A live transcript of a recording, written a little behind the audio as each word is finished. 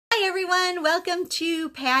everyone, welcome to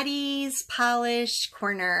Patty's Polish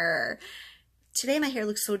Corner. Today my hair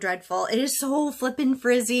looks so dreadful. It is so flippin'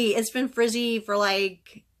 frizzy. It's been frizzy for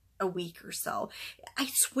like a week or so. I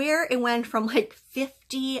swear it went from like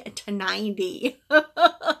 50 to 90.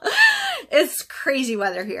 It's crazy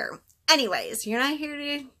weather here. Anyways, you're not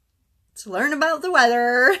here to learn about the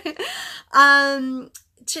weather.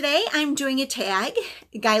 Today I'm doing a tag.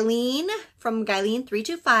 Guylene from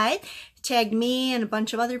Guylene325 tagged me and a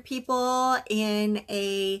bunch of other people in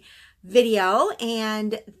a video,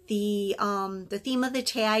 and the theme of the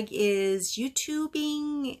tag is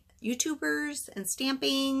YouTubers and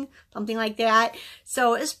stamping, something like that.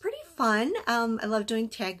 So it's pretty fun. I love doing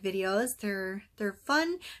tag videos. They're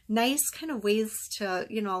fun, nice kind of ways to,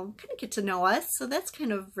 kind of get to know us. So that's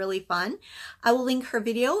kind of really fun. I will link her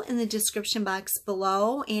video in the description box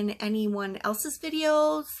below, and anyone else's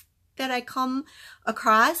videos that I come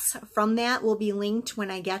across from that will be linked when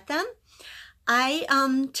I get them. I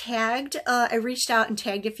reached out and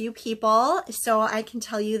tagged a few people, so I can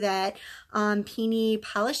tell you that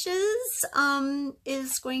peonypolishes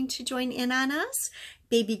is going to join in on us.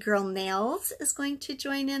 BabygirlNails is going to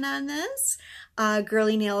join in on this.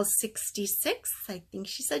 GirlieNails66, I think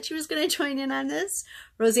she said she was going to join in on this.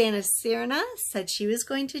 Rosana Serna said she was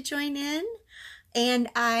going to join in. And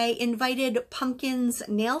I invited Pumpkin's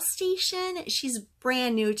Nail Station. She's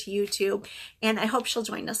brand new to YouTube, and I hope she'll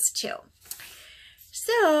join us too.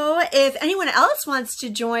 So if anyone else wants to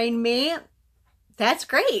join me, that's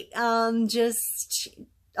great. Comment in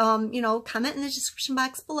the description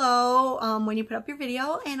box below when you put up your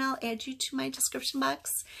video, and I'll add you to my description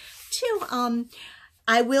box too.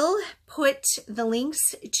 I will put the links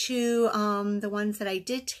to the ones that I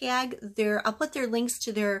did tag. I'll put their links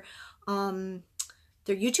to their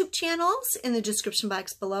YouTube channels in the description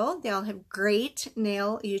box below. They all have great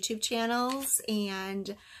nail YouTube channels,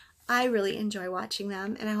 and I really enjoy watching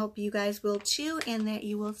them, and I hope you guys will too, and that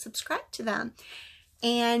you will subscribe to them.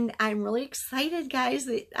 And I'm really excited, guys,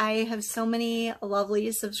 that I have so many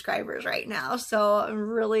lovely subscribers right now. So I'm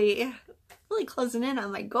really closing in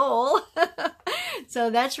on my goal. So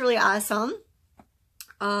that's really awesome.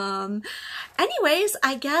 Anyways,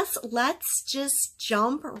 I guess let's just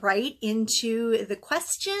jump right into the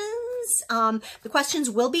questions. The questions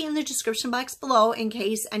will be in the description box below in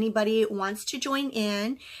case anybody wants to join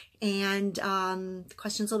in, and the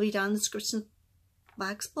questions will be down in the description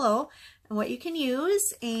box below and what you can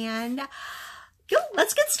use. And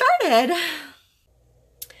let's get started.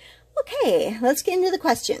 Okay, let's get into the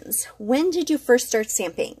questions. When did you first start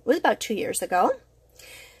stamping? It was about 2 years ago.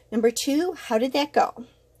 Number 2, how did that go?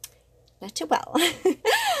 Not too well.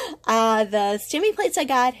 The stamping plates I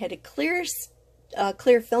got had a clear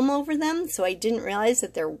film over them, so I didn't realize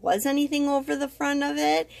that there was anything over the front of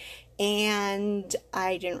it, and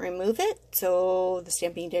I didn't remove it, so the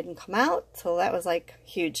stamping didn't come out. So that was like a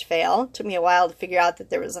huge fail. It took me a while to figure out that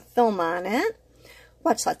there was a film on it.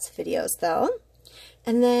 Watch lots of videos though.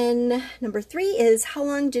 And then number 3 is, how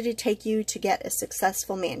long did it take you to get a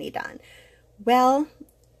successful mani done? Well,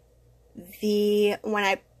 when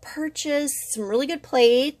I purchased some really good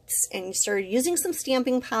plates and started using some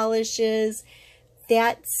stamping polishes,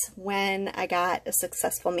 that's when I got a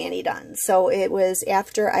successful mani done. So it was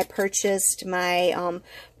after I purchased my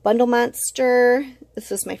Bundle Monster.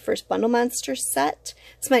 This was my first Bundle Monster set.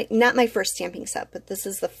 It's not my first stamping set, but this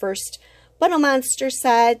is the first Bundle Monster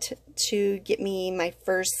set to get me my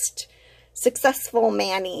first successful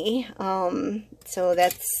mani. So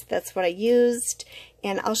that's what I used,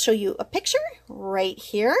 and I'll show you a picture right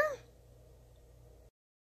here.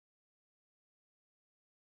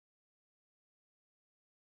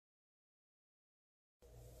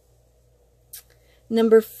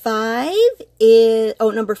 Number 4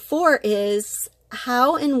 is,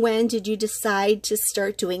 how and when did you decide to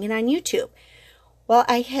start doing it on YouTube? Well,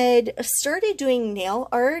 I had started doing nail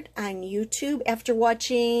art on YouTube after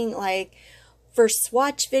watching like first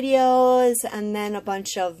swatch videos and then a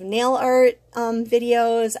bunch of nail art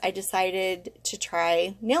videos. I decided to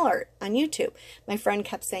try nail art on YouTube. My friend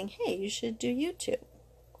kept saying, hey, you should do YouTube,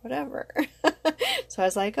 whatever. So I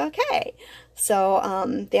was like, okay. So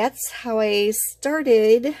that's how I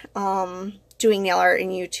started doing nail art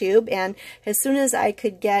in YouTube. And as soon as I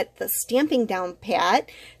could get the stamping down pat,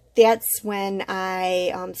 that's when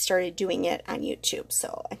I started doing it on YouTube.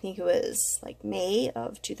 So I think it was like May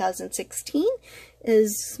of 2016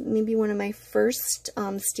 is maybe one of my first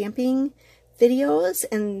stamping videos,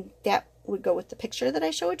 and that would go with the picture that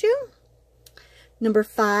I showed you. Number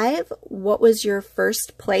 5, what was your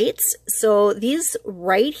first plates? So these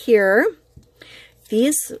right here,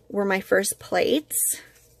 these were my first plates.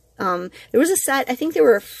 There was a set, I think there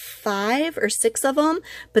were 5 or 6 of them,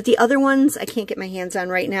 but the other ones I can't get my hands on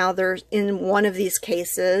right now. They're in one of these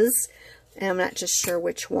cases, and I'm not just sure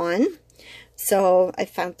which one. So I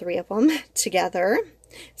found 3 of them together.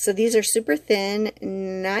 So these are super thin,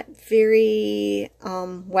 not very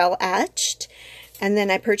well etched. And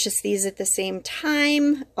then I purchased these at the same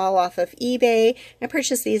time, all off of eBay. I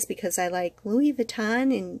purchased these because I like Louis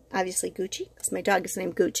Vuitton and obviously Gucci, because my dog is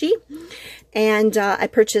named Gucci. And I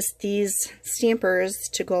purchased these stampers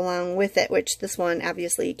to go along with it, which this one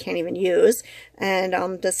obviously you can't even use.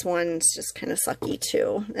 And this one's just kind of sucky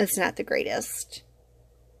too. It's not the greatest.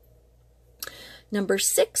 Number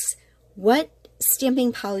 6, what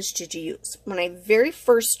stamping polish did you use? When I very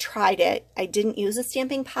first tried it, I didn't use a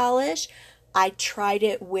stamping polish. I tried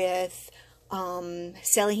it with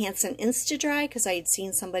Sally Hansen Insta-Dry because I had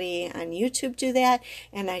seen somebody on YouTube do that,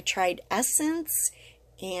 and I tried Essence,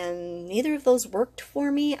 and neither of those worked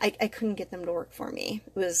for me. I couldn't get them to work for me.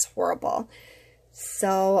 It was horrible.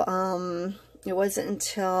 So it wasn't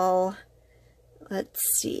until, let's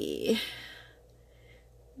see,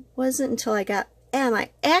 it wasn't until I got my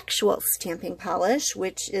actual stamping polish,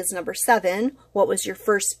 which is number 7, what was your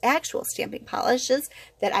first actual stamping polishes,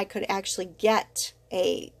 that I could actually get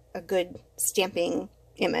a good stamping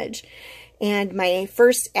image. And my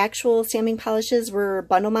first actual stamping polishes were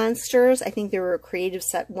Bundle Monsters. I think they were Creative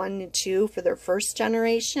Set 1 and 2 for their first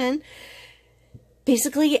generation.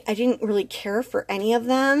 Basically, I didn't really care for any of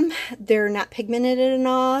them. They're not pigmented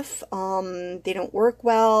enough. They don't work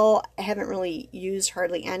well. I haven't really used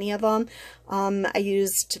hardly any of them. I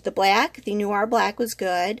used the black. The Noir Black was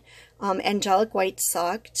good. Angelic White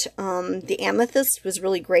sucked. The Amethyst was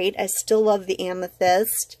really great. I still love the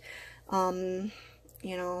Amethyst. You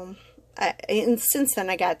know, and since then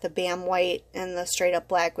I got the Bam White and the Straight Up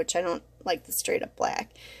Black, which I don't like the Straight Up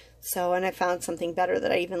Black. So, and I found something better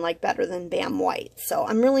that I even like better than Bam White. So,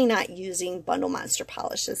 I'm really not using Bundle Monster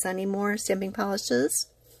polishes anymore, stamping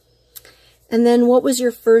polishes. And then, what was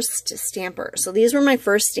your first stamper? So, these were my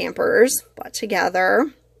first stampers, bought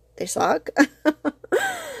together. They suck.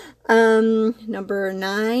 Number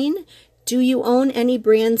 9, do you own any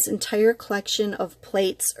brand's entire collection of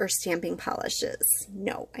plates or stamping polishes?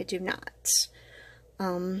 No, I do not.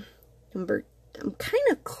 I'm kind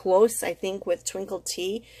of close, I think, with Twinkle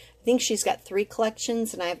Tea. I think she's got 3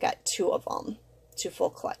 collections, and I've got 2 of them, 2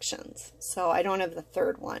 full collections. So I don't have the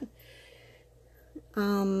 3rd one.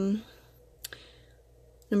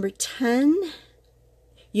 Number 10,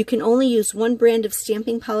 you can only use one brand of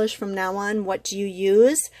stamping polish from now on. What do you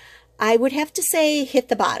use? I would have to say Hit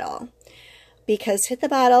the Bottle, because Hit the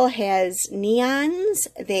Bottle has neons.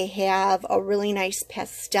 They have a really nice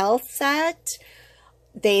pastel set.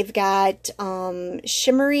 They've got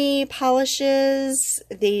shimmery polishes.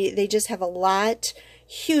 They just have a lot,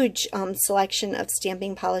 huge selection of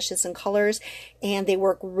stamping polishes and colors, and they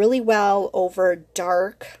work really well over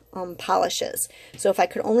dark polishes. So if I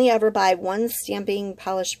could only ever buy one stamping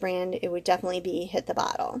polish brand, it would definitely be Hit the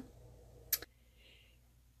Bottle.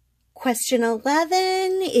 Question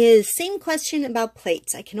 11 is same question about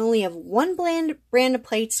plates. I can only have one brand of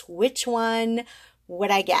plates. Which one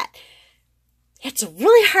would I get? It's a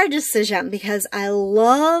really hard decision because I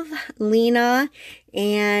love Lena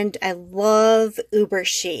and I love Uber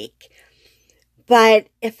Chic. But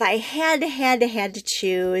if I had to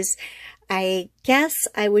choose, I guess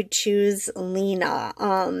I would choose Lena.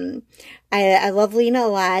 I love Lena a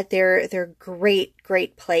lot. They're great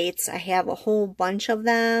plates. I have a whole bunch of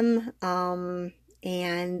them.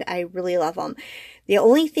 And I really love them. The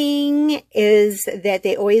only thing is that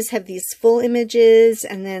they always have these full images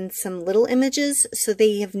and then some little images, so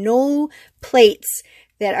they have no plates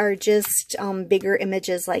that are just bigger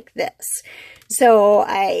images like this. So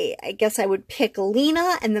I guess I would pick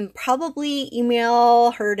Lena and then probably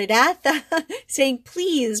email her to death saying,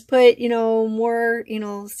 please put, more,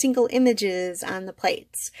 single images on the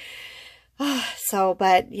plates.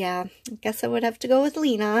 But yeah, I guess I would have to go with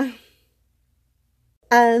Lena.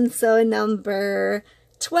 So number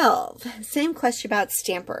 12, same question about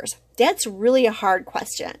stampers. That's really a hard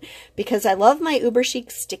question because I love my Uber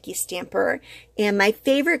Chic sticky stamper, and my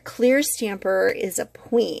favorite clear stamper is a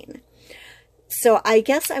Queen. So I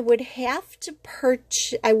guess I would have to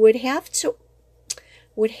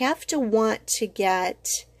want to get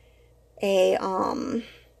a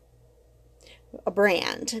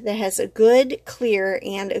brand that has a good clear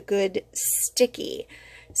and a good sticky.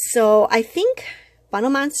 So I think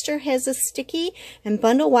Bundle Monster has a sticky, and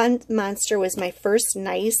Bundle Monster was my first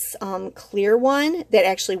nice clear one that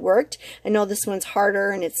actually worked. I know this one's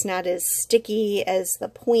harder and it's not as sticky as the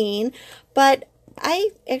Queen, but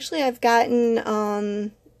I've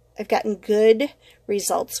gotten I've gotten good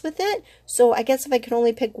results with it. So I guess if I could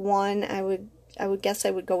only pick one, I would guess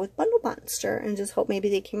I would go with Bundle Monster and just hope maybe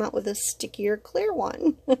they came out with a stickier clear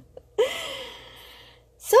one.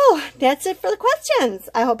 So that's it for the questions.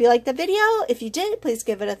 I hope you liked the video. If you did, please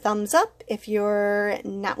give it a thumbs up. If you're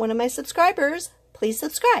not one of my subscribers, please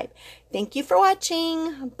subscribe. Thank you for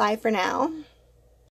watching. Bye for now.